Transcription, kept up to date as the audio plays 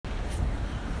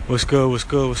What's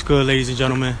good, ladies and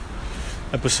gentlemen?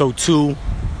 Episode 2.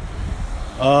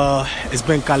 It's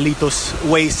been Carlitos'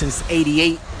 way since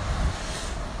 88.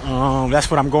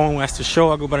 That's what I'm going with. That's the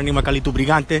show. I go by the name of Carlito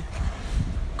Brigante.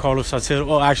 Carlos Salcedo.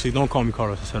 Oh, actually, don't call me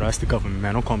Carlos Salcedo. That's the government,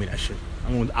 man. Don't call me that shit.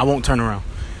 I won't turn around.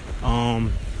 And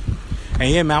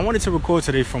yeah, man, I wanted to record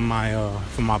today from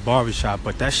my barbershop,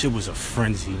 but that shit was a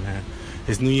frenzy, man.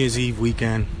 It's New Year's Eve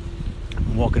weekend.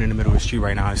 I'm walking in the middle of the street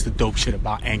right now. It's the dope shit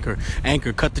about Anchor.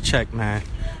 Anchor, cut the check, man.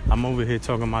 I'm over here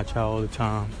talking about y'all all the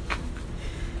time.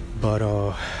 But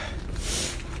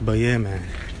yeah, man.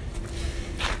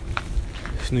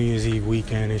 It's New Year's Eve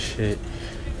weekend and shit.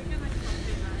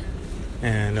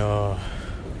 And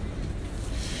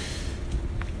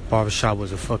barbershop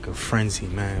was a fucking frenzy,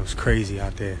 man. It was crazy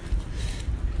out there.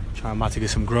 I'm about to get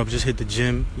some grub. Just hit the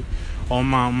gym. All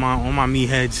my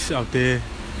meatheads out there.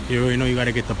 You already know you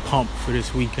gotta get the pump for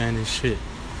this weekend and shit.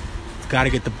 Gotta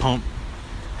get the pump.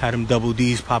 Had them double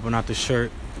D's popping out the shirt.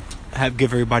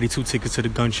 Give everybody 2 tickets to the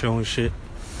gun show and shit.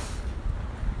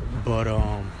 But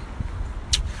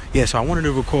yeah, so I wanted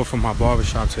to record from my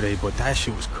barbershop today, but that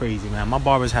shit was crazy, man. My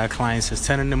barber's had clients since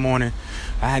 10 in the morning.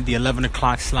 I had the 11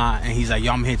 o'clock slot, and he's like,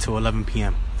 yo, I'm here till 11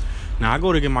 p.m. Now, I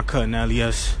go to get my cut in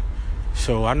LES,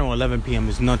 so I know 11 p.m.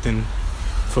 is nothing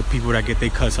for people that get their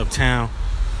cuts uptown.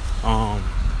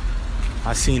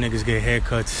 I seen niggas get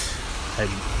haircuts at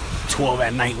 12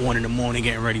 at night, 1 in the morning,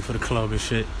 getting ready for the club and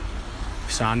shit.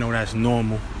 So I know that's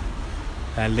normal,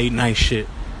 that late night shit.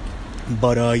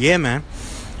 But yeah, man,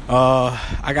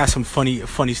 I got some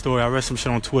funny story. I read some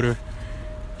shit on Twitter,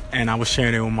 and I was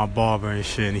sharing it with my barber and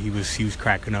shit, and he was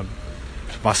cracking up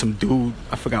about some dude,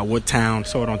 I forgot what town,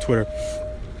 saw it on Twitter,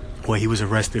 where he was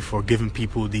arrested for giving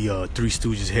people the Three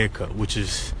Stooges haircut, which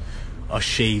is a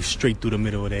shave straight through the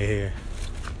middle of their hair.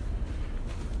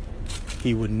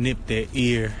 He would nip their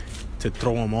ear to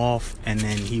throw them off, and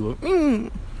then he would, you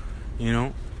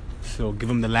know, so give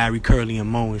them the Larry, Curly, and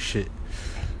Moe and shit.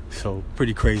 So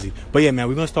pretty crazy. But yeah, man,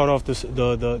 we're gonna start off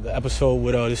the episode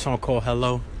with this song called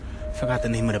 "Hello." Forgot the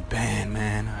name of the band,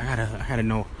 man. I gotta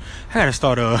know. I gotta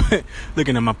start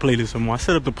looking at my playlist some more. I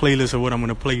set up the playlist of what I'm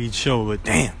gonna play each show, but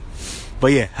damn.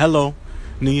 But yeah, "Hello,"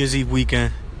 New Year's Eve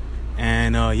weekend,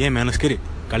 and yeah, man, let's get it.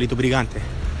 Carlito Brigante.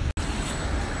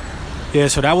 Yeah,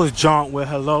 so that was Jaunt with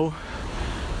 "Hello."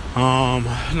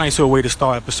 Nice little way to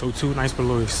start episode 2. Nice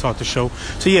little way to start the show.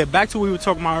 So yeah, back to what we were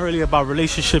talking about earlier about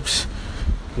relationships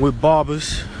with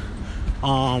barbers.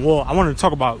 Well, I wanted to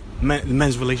talk about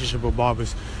men's relationship with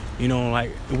barbers. You know,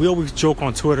 like, we always joke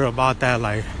on Twitter about that,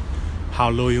 like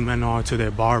how loyal men are to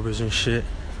their barbers and shit.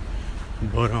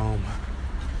 But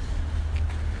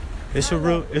it's a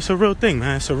real thing,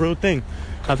 man. It's a real thing.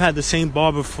 I've had the same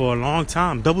barber for a long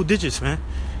time, double digits, man.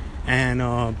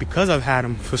 And because I've had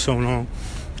him for so long,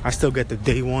 I still get the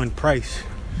day one price.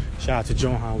 Shout out to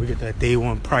Johan, we get that day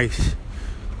one price.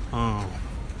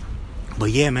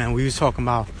 But yeah, man, we was talking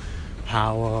about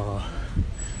how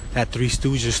that Three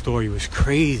Stooges story was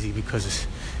crazy, because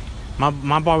my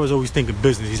barber's always thinking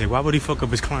business. He's like, why would he fuck up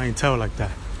his clientele like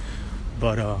that?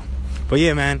 But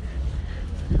yeah, man,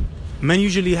 men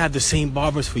usually have the same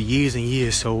barbers for years and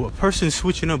years. So a person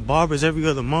switching up barbers every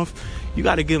other month, you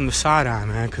got to give them the side eye,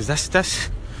 man, because that's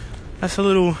a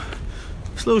little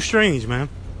strange, man.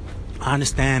 I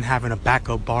understand having a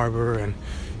backup barber, and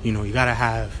you know, you got to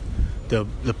have the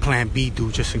plan B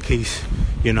dude just in case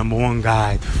your number one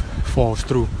guy falls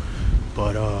through.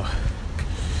 But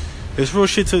it's real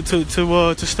shit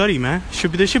to study, man.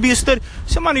 There should be a study.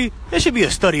 There should be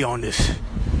a study on this.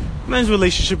 Men's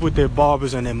relationship with their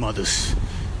barbers and their mothers.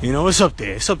 You know, it's up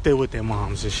there. It's up there with their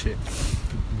moms and shit.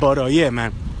 But yeah,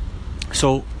 man.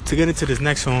 So to get into this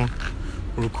next song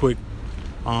real quick,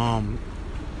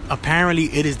 apparently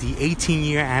it is the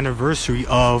 18-year anniversary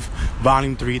of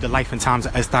Volume 3, The Life and Times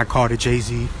of S. Carter,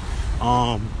 Jay-Z.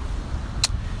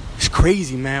 It's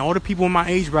crazy, man. All the people in my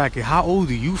age bracket, how old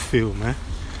do you feel, man?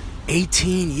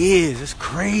 18 years. It's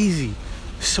crazy.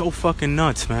 So fucking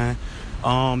nuts, man.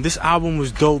 This album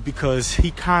was dope because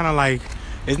he kind of like,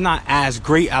 it's not as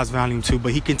great as Volume 2,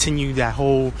 but he continued that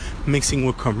whole mixing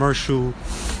with commercial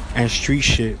and street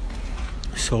shit.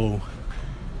 So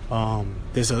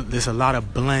there's a lot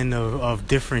of blend of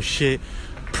different shit.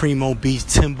 Primo beats,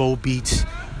 Timbo beats.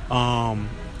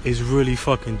 It's really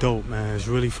fucking dope, man. It's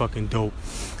really fucking dope.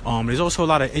 There's also a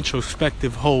lot of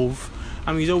introspective Hove.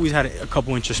 I mean, he's always had a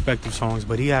couple introspective songs,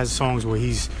 but he has songs where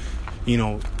he's, you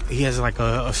know, he has like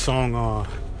a song,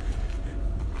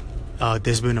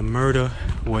 There's Been a Murder,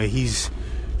 where he's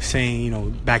saying, you know,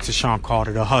 back to Sean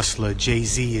Carter, the hustler,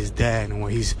 Jay-Z is dead, and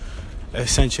where he's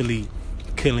essentially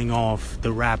killing off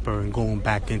the rapper and going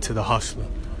back into the hustler.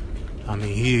 I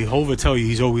mean, Hov will tell you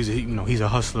he's always, he's a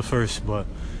hustler first, but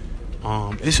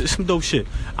it's some dope shit.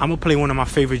 I'm gonna play one of my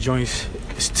favorite joints.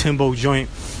 It's Timbo joint.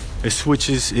 It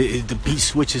switches. The beat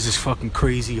switches is fucking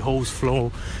crazy. Hov's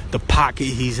flow, the pocket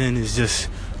he's in is just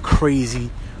crazy.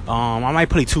 I might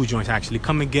play two joints actually.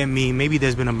 Come and Get Me. Maybe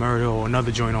There's Been a Murder or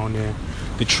another joint on there.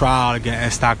 The Trial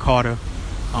against S. Carter.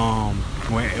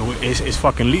 Where it's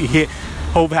fucking hit.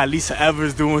 Hov had Lisa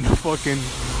Evers doing the fucking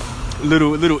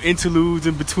little interludes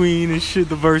in between and shit.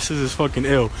 The verses is fucking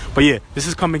ill. But yeah, this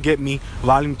is Come and Get Me,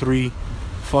 Volume 3,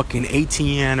 fucking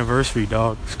 18th anniversary,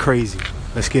 dog. It's crazy.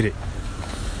 Let's get it.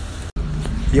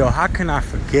 Yo, how can I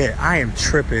forget? I am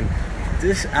tripping.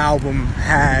 This album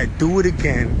had Do It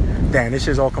Again. Damn, this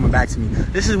shit's all coming back to me.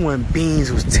 This is when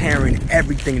Beans was tearing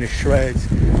everything to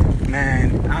shreds.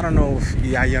 Man, I don't know if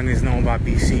y'all youngins know about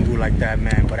B. Siegel like that,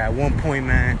 man. But at one point,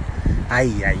 man,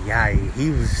 he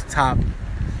was top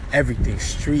everything.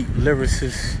 Street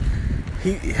lyricist.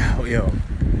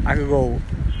 I could go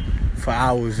for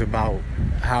hours about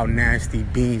how nasty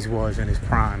Beans was in his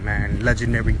prime, man.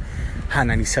 Legendary Hot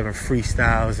 97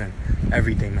 freestyles and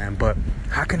everything, man. But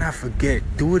how can I forget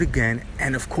Do It Again?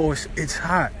 And of course, It's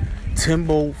Hot.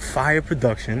 Timbo, fire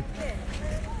production.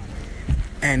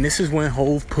 And this is when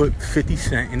Hov put 50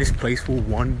 Cent in his place for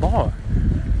one bar.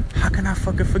 How can I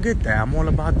fucking forget that? I'm all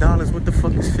about dollars. What the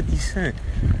fuck is 50 Cent?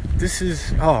 This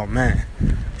is, oh man,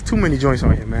 too many joints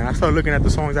on here, man. I started looking at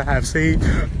the songs I have saved.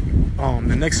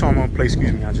 The next song I'm gonna play,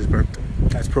 excuse me, I just burped.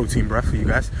 That's protein breath for you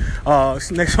guys.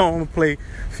 Next song I'm gonna play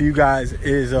for you guys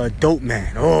is Dope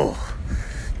Man. Oh,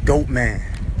 Dope Man.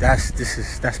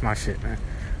 That's my shit, man.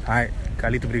 Alright,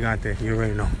 Calito Brigante, you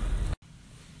already know.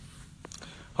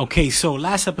 Okay, so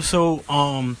last episode,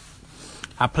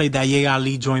 I played that Ye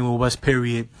Ali joint with West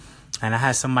Period, and I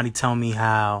had somebody tell me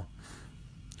how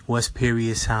West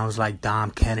Period sounds like Dom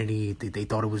Kennedy. They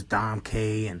thought it was Dom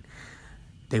K, and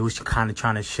they was kind of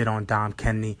trying to shit on Dom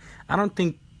Kennedy. I don't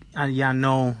think y'all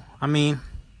know. I mean,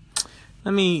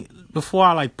 let me, before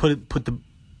I like put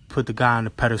the guy on the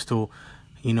pedestal,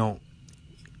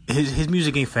 his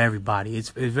music ain't for everybody. It's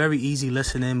very easy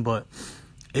listening, but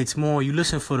it's more you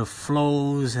listen for the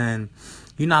flows, and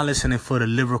you're not listening for the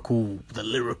lyrical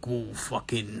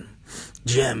fucking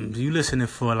gems. You listening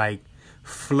for like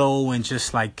flow and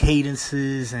just like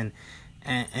cadences and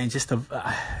just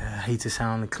I hate to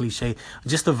sound cliche,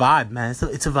 just a vibe, man.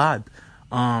 It's a vibe.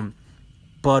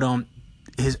 But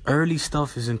his early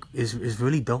stuff is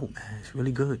really dope, man. It's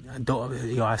really good.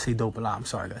 I say dope a lot. I'm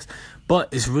sorry, guys, but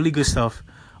it's really good stuff.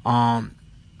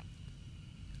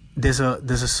 There's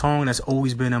a song that's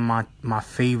always been in my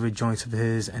favorite joints of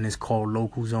his, and it's called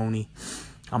Locals Only.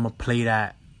 I'm gonna play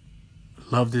that.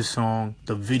 Love this song.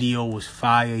 The video was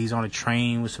fire. He's on a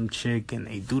train with some chick, and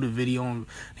they do the video, and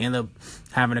they end up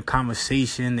having a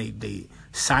conversation. They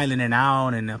silent it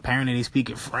out, and apparently they speak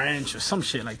in French or some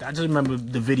shit like that. I just remember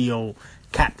the video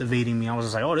captivating me. I was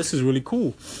just like, oh, this is really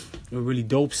cool. A really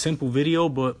dope, simple video,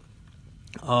 but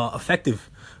effective.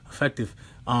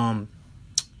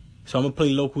 So I'm going to play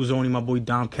Locals Only, my boy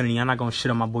Dom Kennedy. I'm not going to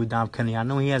shit on my boy Dom Kennedy. I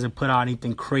know he hasn't put out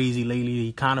anything crazy lately.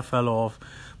 He kind of fell off.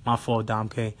 My fault, Dom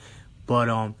K.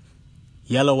 But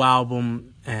Yellow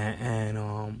Album and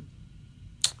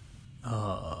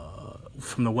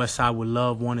From the West Side with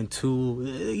Love 1 and 2.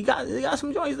 He got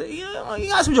some joints. He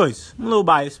got some joints. I'm a little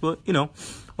biased, but,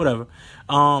 whatever.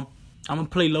 I'm going to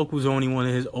play Locals Only, one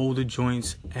of his older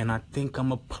joints. And I think I'm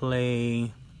going to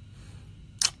play,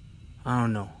 I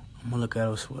don't know. I'm going to look at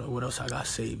what else I got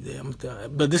saved there.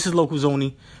 But this is Locals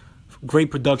Only. Great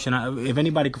production. If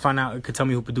anybody could tell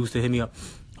me who produced it, hit me up.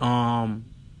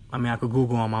 I mean, I could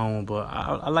Google on my own, but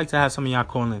I like to have some of y'all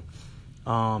call in.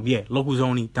 Yeah, Locals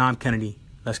Only, Dom Kennedy.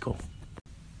 Let's go.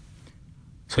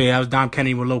 So yeah, that was Dom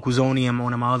Kennedy with Locals Only, and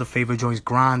one of my other favorite joints,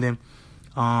 Grinding.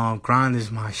 Grind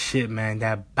is my shit, man.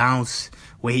 That bounce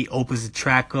where he opens the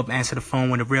track up, answer the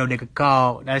phone when a real nigga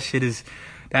call. That shit is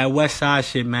that West Side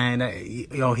shit, man.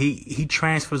 He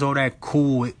transfers all that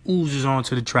cool. It oozes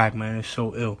onto the track, man. It's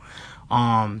so ill.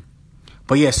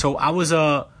 But yeah, so I was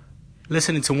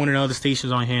listening to one of the other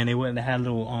stations on here, and they had a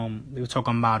little they were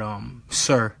talking about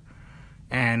Sir,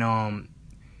 and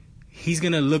he's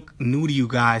gonna look new to you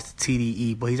guys, to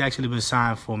TDE, but he's actually been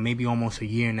signed for maybe almost a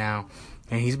year now,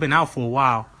 and he's been out for a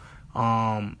while.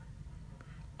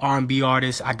 R&B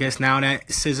artist, I guess now that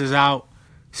SZA's out,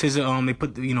 SZA they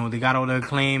put they got all the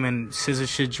acclaim, and SZA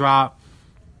should drop,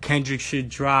 Kendrick should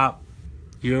drop.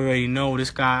 You already know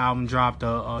this guy album dropped.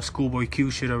 Schoolboy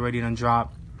Q shit already done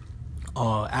dropped.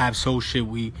 Ab Soul shit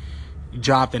we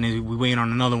dropped, and we waiting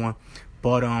on another one.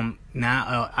 But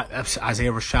now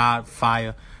Isaiah Rashad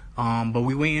fire. But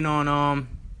we waiting on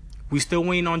we still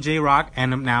waiting on J-Rock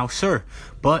and now Sir.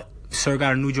 But Sir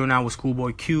got a new joint out with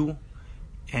Schoolboy Q,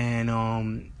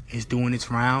 and is doing its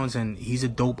rounds, and he's a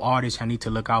dope artist. I need to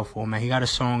look out for him, man. He got a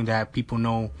song that people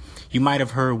know. You might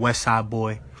have heard, West Side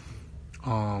Boy.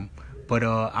 But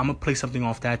I'm gonna play something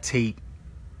off that tape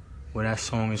where that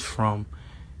song is from,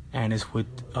 and it's with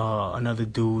another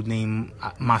dude named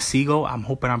Masigo. I'm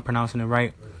hoping I'm pronouncing it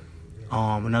right.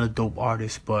 Another dope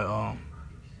artist, but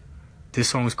this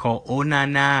song is called Oh Nah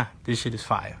Nah. This shit is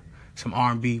fire. Some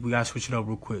R&B. We gotta switch it up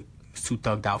real quick. It's too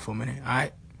thugged out for a minute. All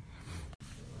right.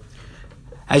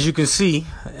 As you can see,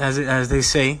 as they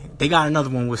say, they got another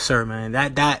one with Sir, man.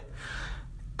 That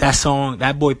song,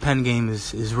 that boy pen game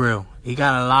is real. He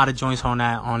got a lot of joints on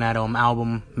that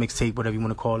album, mixtape, whatever you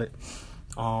want to call it.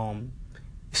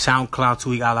 SoundCloud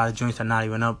too. He got a lot of joints that are not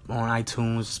even up on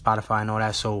iTunes, Spotify, and all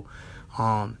that. So,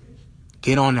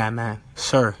 get on that, man.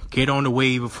 Sir, get on the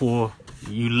wave before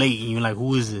you late and you're like,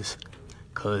 who is this?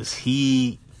 Cause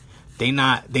they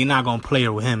not gonna play it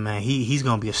with him, man. He's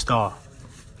gonna be a star.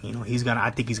 You know,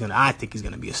 I think he's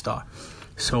gonna be a star.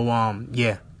 So,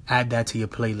 yeah, add that to your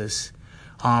playlist.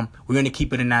 We're gonna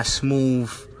keep it in that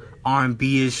smooth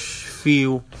R&B-ish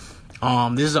feel.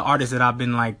 This is an artist that I've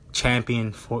been like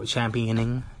championing.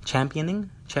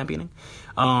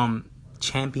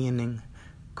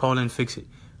 Call and fix it.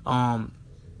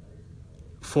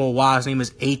 For a while, his name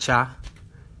is H.I.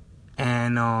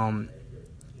 And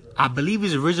I believe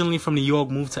he's originally from New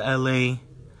York, moved to L.A.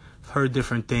 I've heard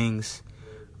different things.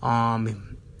 I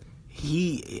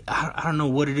don't know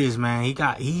what it is, man.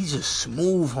 He's just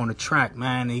smooth on the track,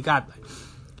 man. He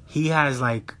has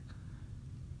like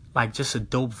just a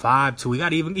dope vibe too.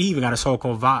 He even got a song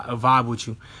called Vibe With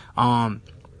You.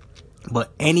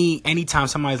 But anytime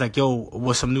somebody's like, yo,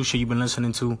 what's some new shit you've been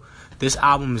listening to? This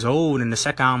album is old and the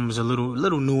second album is a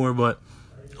little newer, but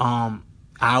I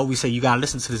always say you gotta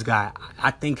listen to this guy.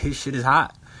 I think his shit is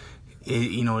hot.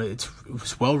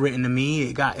 It's well written to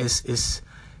me.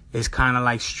 It's kind of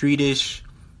like streetish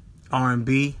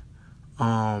R&B,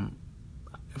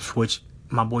 which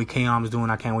my boy K-Om's doing.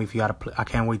 I can't wait for y'all to play. I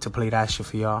can't wait to play that shit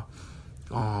for y'all.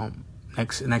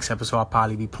 Next episode I'll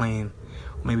probably be playing.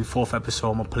 Maybe fourth episode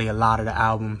I'm gonna play a lot of the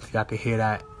album. If y'all can hear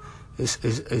that,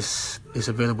 it's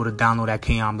available to download at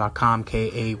kayyom.com,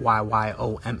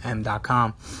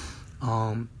 KAYYOMM.com.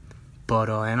 And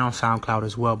on SoundCloud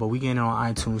as well. But we getting it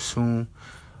on iTunes soon.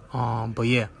 But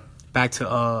yeah, back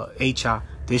to H.I.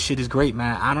 This shit is great,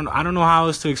 man. I don't know how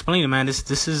else to explain it, man.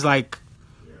 This is like,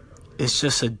 it's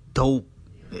just dope,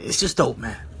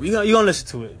 man. You gonna listen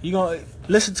to it. You gonna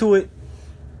listen to it.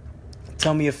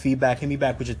 Tell me your feedback. Hit me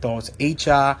back with your thoughts.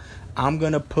 H.I. I'm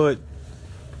gonna put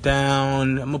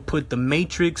The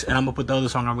Matrix, and I'm gonna put the other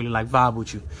song I really like, Vibe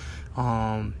With You.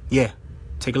 Yeah,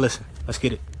 take a listen. Let's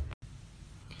get it.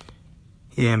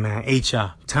 Yeah, man.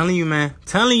 H.I. Telling you,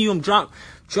 I'm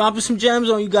dropping some gems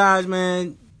on you guys,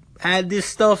 man. Add this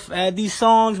stuff, add these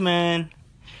songs, man.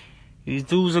 These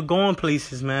dudes are going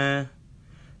places, man.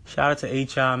 Shout out to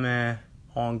H.I., man.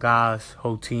 On Gaz,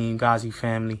 whole team, Ghazi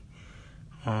family.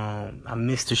 I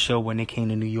missed the show when they came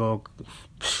to New York.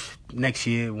 Next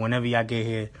year, whenever y'all get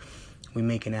here, we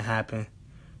making it happen.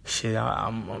 Shit,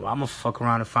 I'm gonna fuck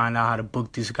around and find out how to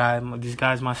book these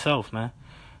guys myself, man.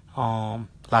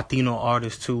 Latino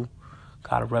artists too.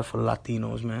 Got a rep for the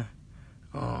Latinos, man.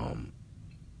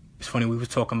 It's funny, we was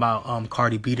talking about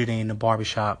Cardi B today in the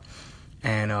barbershop,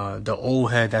 and the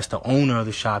old head that's the owner of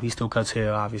the shop, he still cuts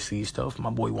hair, obviously, stuff.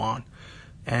 My boy Juan,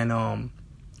 and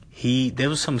there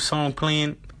was some song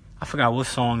playing. I forgot what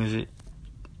song is it.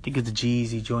 I think it's the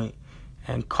Jeezy joint,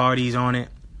 and Cardi's on it,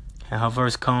 and her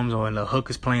verse comes, or the hook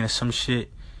is playing or some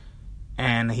shit,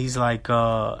 and he's like,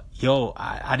 yo,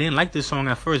 I didn't like this song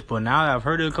at first, but now that I've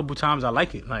heard it a couple times, I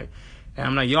like it. Like, and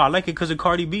I'm like, yo, I like it because of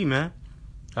Cardi B, man.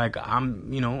 Like,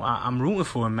 I'm rooting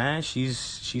for her, man.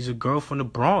 She's a girl from the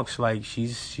Bronx. Like,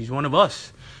 she's one of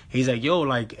us. He's like, yo,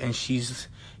 like, and he's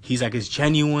like, it's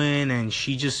genuine, and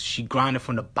she grinded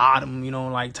from the bottom,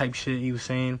 like, type shit he was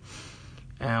saying.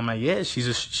 And I'm like, yeah, she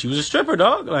was a stripper,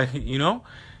 dog, like,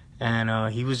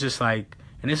 and he was just like,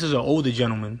 and this is an older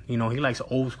gentleman, he likes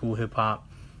old school hip hop.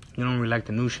 He don't really like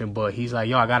the new shit, but he's like,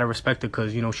 yo, I gotta respect her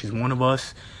because she's one of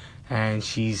us, and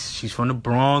she's from the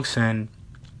Bronx, and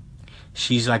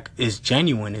she's like, it's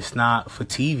genuine. It's not for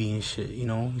TV and shit,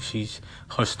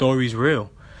 her story's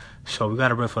real. So we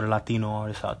got a rep for the Latino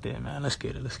artists out there, man. Let's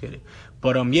get it.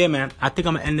 But yeah, man, I think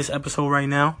I'm gonna end this episode right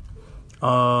now.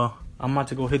 I'm about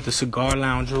to go hit the cigar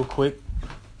lounge real quick,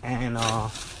 and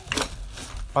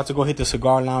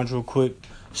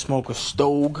smoke a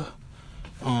Stogue.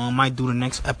 Might do the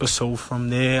next episode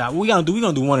from there. We gonna do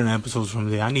one of the episodes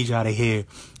from there. I need y'all to hear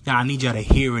Yeah, I need y'all to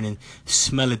hear it and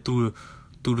smell it through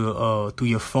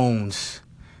your phones.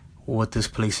 What this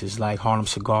place is like, Harlem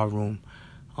Cigar Room.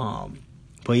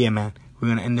 But yeah, man, we're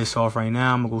gonna end this off right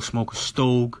now. I'm gonna go smoke a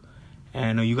stogue.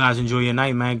 And you guys enjoy your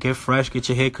night, man. Get fresh, get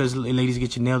your haircuts. Ladies,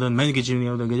 get your nail done. Men, get your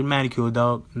nail done. Get your manicure,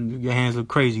 dog. Your hands look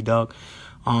crazy, dog.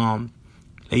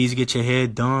 Ladies, get your hair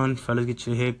done. Fellas, get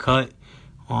your hair cut.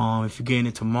 If you're getting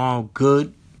it tomorrow,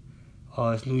 good.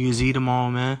 It's New Year's Eve tomorrow,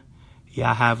 man.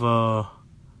 Yeah, I have a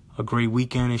great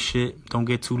weekend and shit. Don't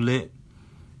get too lit.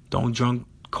 Don't drunk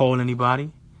call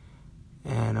anybody.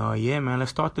 And yeah, man,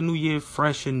 let's start the new year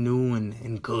fresh and new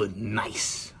and good,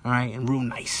 nice. All right, and real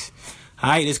nice. All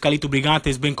right, this is Carlito Brigante.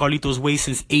 It's been Carlito's Way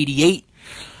since '88.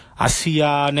 I see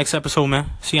y'all next episode,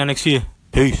 man. See y'all next year.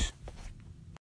 Peace.